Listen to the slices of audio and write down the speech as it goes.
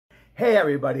Hey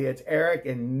everybody, it's Eric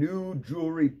and New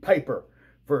Jewelry Piper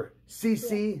for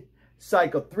CC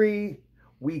Cycle 3,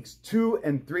 Weeks 2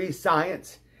 and 3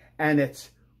 Science. And it's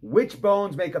which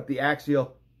bones make up the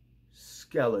axial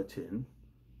skeleton.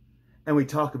 And we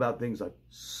talk about things like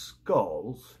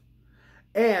skulls.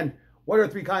 And what are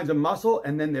 3 kinds of muscle?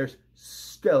 And then there's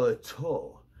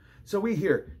skeletal. So we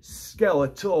hear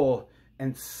skeletal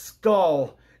and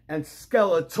skull and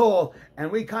skeletal,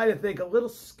 and we kind of think a little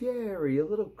scary, a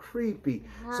little creepy.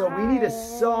 So we need a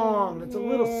song that's a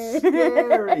little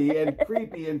scary and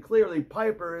creepy, and clearly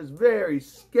Piper is very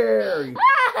scary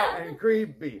and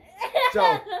creepy.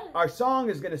 So our song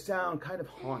is going to sound kind of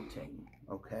haunting,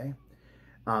 okay?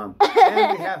 And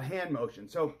we have hand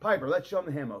motions. So Piper, let's show them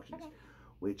the hand motions. Okay.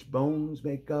 Which bones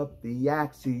make up the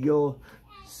axial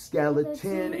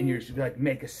skeleton? And you're just like,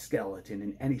 make a skeleton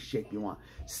in any shape you want.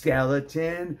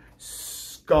 Skeleton,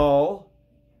 skull,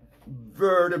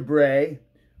 vertebrae,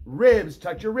 ribs,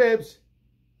 touch your ribs,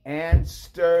 and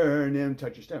sternum,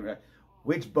 touch your sternum. Right?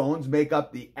 Which bones make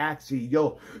up the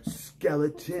axial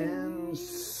skeleton,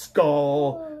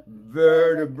 skull,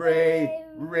 vertebrae,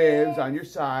 ribs on your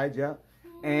sides, yeah,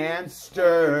 and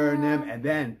sternum, and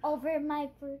then over my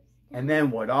first. And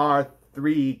then what are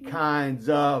 3 kinds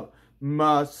of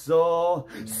muscle?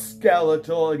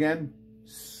 Skeletal again,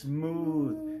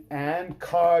 smooth, and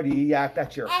cardiac.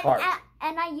 That's your heart.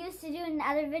 And I used to do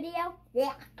another video.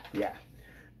 Yeah. Yeah.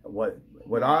 What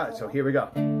are, so here we go.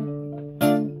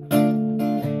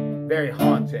 Very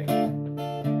haunting.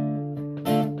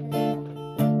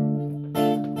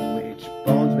 Which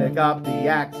bones make up the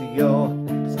axial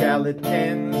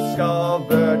skeleton, skull,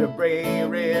 vertebrae,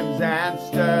 ribs, and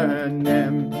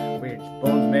sternum? Which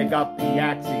bones make up the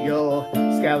axial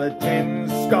skeleton,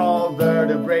 skull,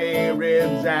 vertebrae,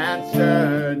 ribs, and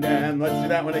sternum? Let's do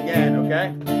that one again,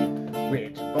 okay?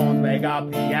 Which bones make up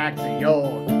the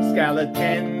axial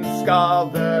skeleton, skull,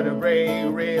 vertebrae,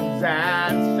 ribs,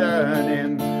 and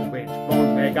sternum? Which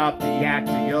bones make up the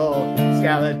axial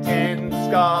skeleton,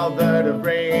 skull,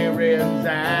 vertebrae, ribs,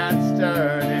 and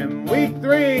sternum? Week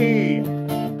 3.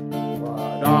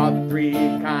 What are 3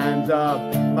 kinds of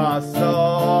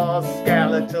muscle?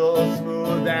 Skeletal,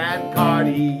 smooth, and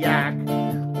cardiac.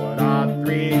 What are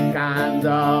 3 kinds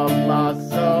of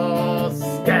muscle?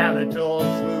 Skeletal,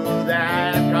 smooth,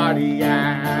 and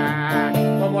cardiac.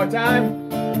 One more time.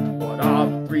 What are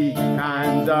 3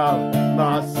 kinds of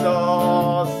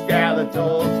muscle?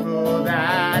 Skeletal, smooth,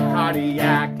 and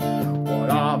cardiac. What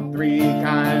are 3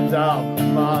 kinds of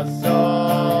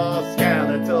muscle?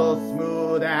 Skeletal,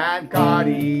 smooth, and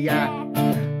cardiac.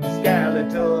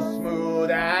 Skeletal,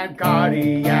 smooth, and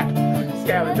cardiac.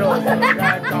 Skeletal, smooth,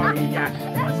 and cardiac.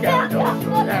 Skeletal,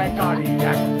 smooth, and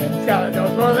cardiac. Skeletal,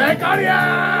 smooth, and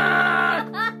cardiac.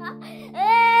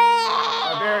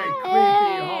 A very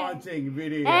creepy, haunting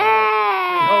video. We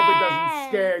hope it doesn't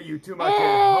scare you too much at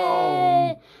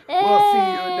home. We'll see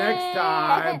you next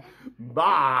time.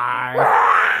 Bye.